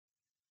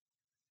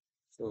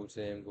So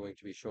today I'm going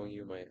to be showing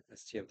you my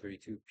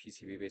STM32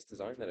 PCB-based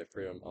design that I've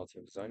created on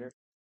Altium Designer,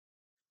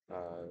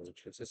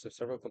 which consists of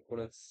several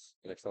components,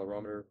 an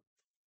accelerometer,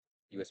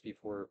 USB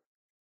port,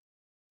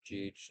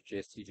 GH,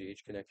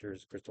 JST-GH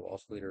connectors, crystal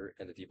oscillator,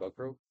 and a debug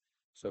probe.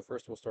 So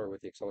first we'll start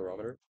with the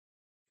accelerometer,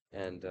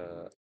 and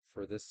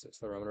for this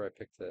accelerometer I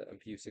picked the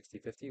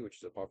MPU6050, which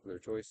is a popular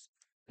choice,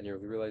 and you'll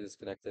realize it's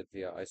connected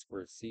via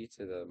I2C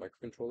to the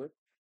microcontroller,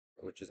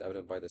 which is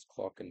evident by this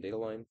clock and data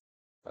line.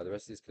 The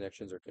rest of these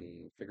connections are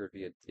configured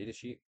via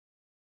datasheet.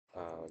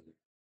 Um,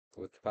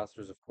 with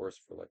capacitors, of course,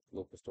 for like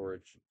local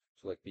storage,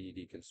 so like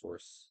BDD can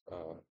source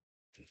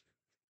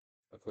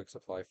a quick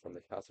supply from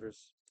the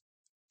capacitors.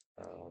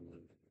 Um,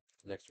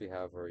 Next we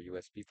have our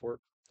USB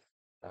port.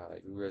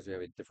 You realize we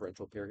have a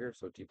differential pair here,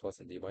 so D plus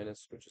and D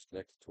minus, which is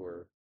connected to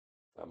our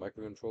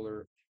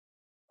microcontroller.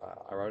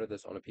 I routed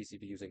this on a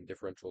PCB using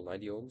differential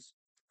 90 ohms,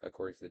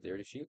 according to the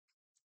data sheet.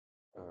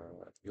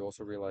 You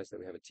also realize that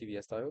we have a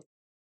TVS diode.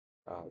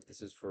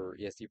 This is for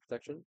ESD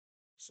protection,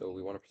 so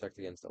we want to protect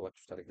against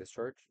electrostatic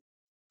discharge.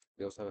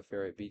 We also have a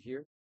ferrite bead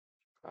here,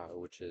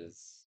 which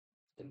is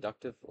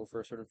inductive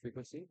over a certain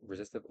frequency,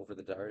 resistive over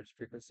the desired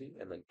frequency,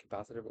 and then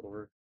capacitive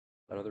over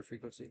another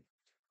frequency.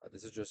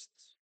 This is just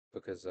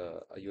because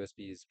a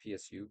USB's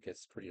PSU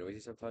gets pretty noisy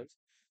sometimes,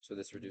 so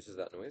this reduces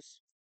that noise.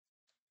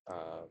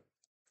 Uh,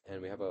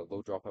 and we have a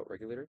low dropout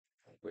regulator,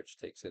 which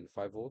takes in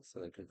 5 volts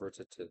and then converts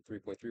it to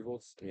 3.3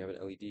 volts. And we have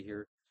an LED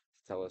here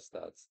to tell us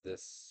that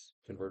this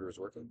converter is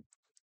working.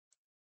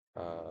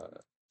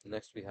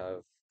 Next we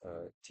have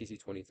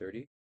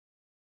TC2030,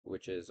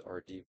 which is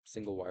our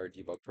single wire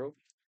debug probe.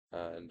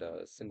 And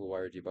single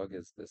wire debug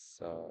is this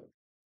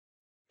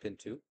pin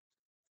 2.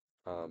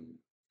 Um,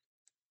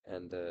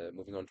 and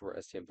moving on to our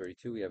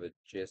STM32, we have a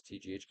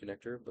JST-GH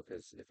connector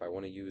because if I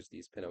want to use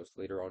these pinouts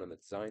later on in the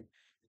design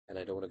and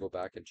I don't want to go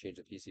back and change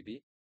the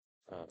PCB,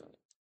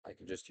 I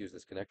can just use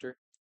this connector.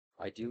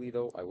 Ideally,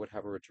 though, I would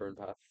have a return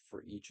path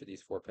for each of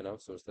these 4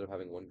 pinouts, so instead of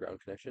having 1 ground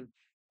connection,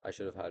 I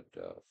should have had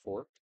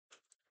 4.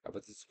 But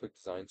this is a quick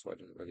design, so I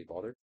didn't really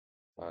bother.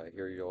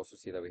 Here you also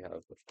see that we have,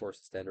 of course,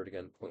 standard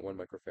again, 0.1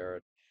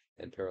 microfarad,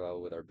 in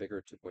parallel with our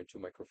bigger 2.2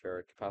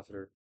 microfarad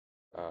capacitor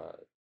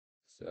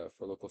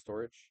for local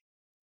storage.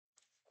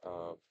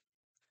 Uh,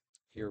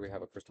 Here we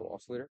have a crystal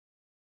oscillator,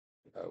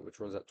 which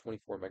runs at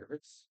 24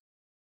 megahertz.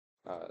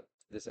 Uh,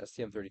 this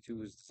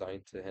STM32 is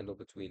designed to handle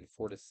between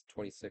 4 to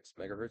 26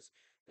 megahertz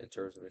in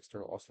terms of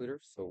external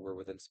oscillators, so we're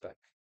within spec.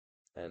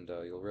 And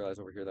you'll realize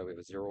over here that we have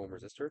a 0 ohm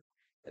resistor,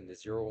 and the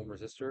 0 ohm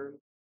resistor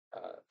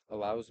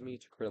allows me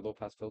to create a low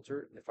pass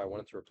filter if I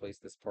wanted to replace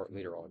this part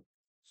later on.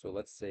 So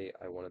let's say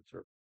I wanted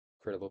to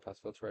create a low pass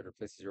filter, I'd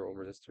replace the 0 ohm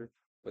resistor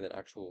with an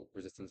actual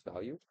resistance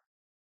value,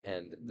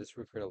 and this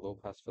would create a low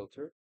pass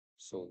filter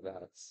so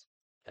that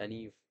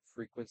any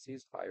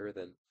frequencies higher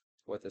than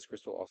what this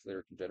crystal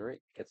oscillator can generate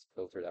gets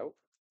filtered out.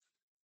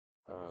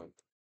 Um,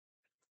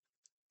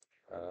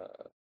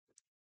 uh,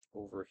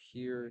 Over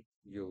here,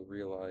 you'll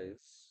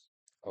realize,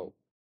 oh,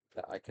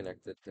 that I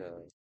connected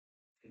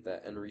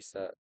the N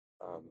reset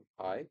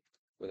I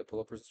with a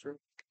pull-up resistor,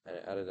 and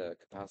I added a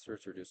capacitor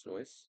to reduce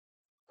noise.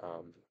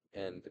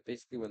 And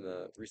basically, when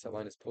the reset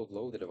line is pulled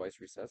low, the device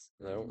resets,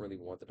 and I don't really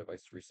want the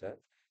device to reset,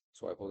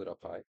 so I pulled it up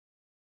high.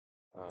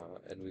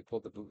 And we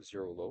pulled the boot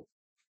 0 low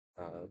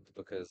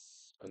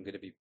because I'm going to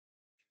be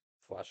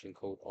flashing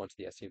code onto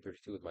the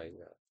STM32 with my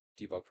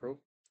debug probe,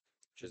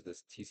 which is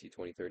this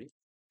TC2030.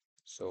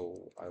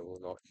 So I will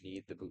not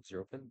need the boot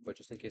 0 pin, but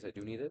just in case I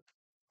do need it,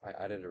 I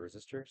added a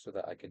resistor so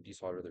that I can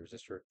desolder the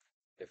resistor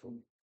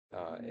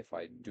if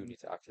I do need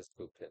to access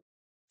the boot pin.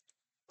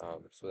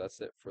 So that's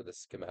it for the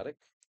schematic.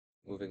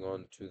 Moving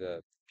on to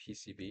the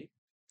PCB,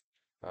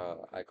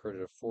 I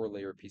created a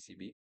 4-layer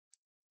PCB,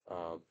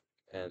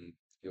 and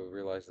you'll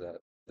realize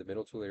that the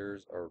middle 2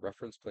 layers are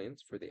reference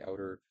planes for the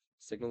outer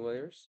signal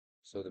layers.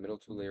 So the middle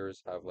 2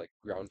 layers have like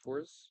ground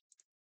cores.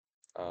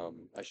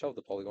 I shelved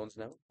the polygons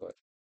now, but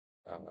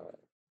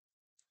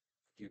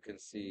you can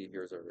see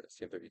here's our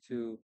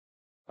STM32,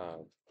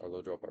 our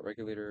low dropout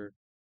regulator,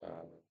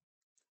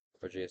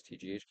 our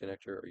JST-GH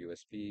connector, or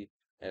USB,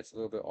 and it's a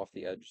little bit off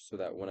the edge so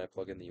that when I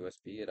plug in the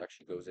USB, it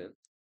actually goes in.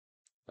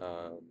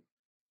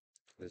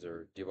 There's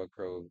our debug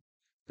probe,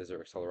 there's our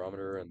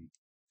accelerometer, and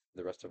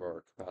the rest of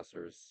our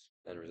capacitors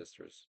and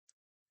resistors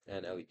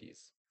and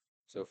LEDs.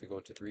 So if we go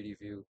into 3D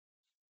view,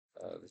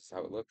 this is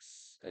how it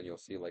looks, and you'll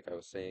see, like I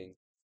was saying,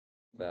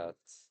 that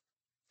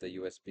the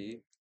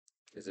USB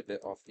is a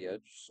bit off the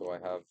edge, so I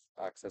have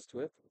access to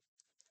it.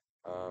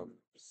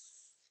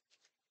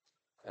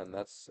 And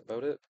that's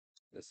about it.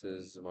 This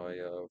is my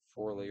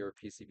 4-layer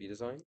PCB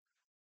design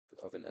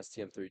of an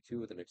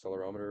STM32 with an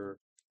accelerometer,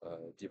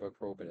 debug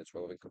probe, and its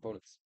relevant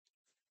components.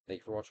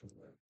 Thank you for watching.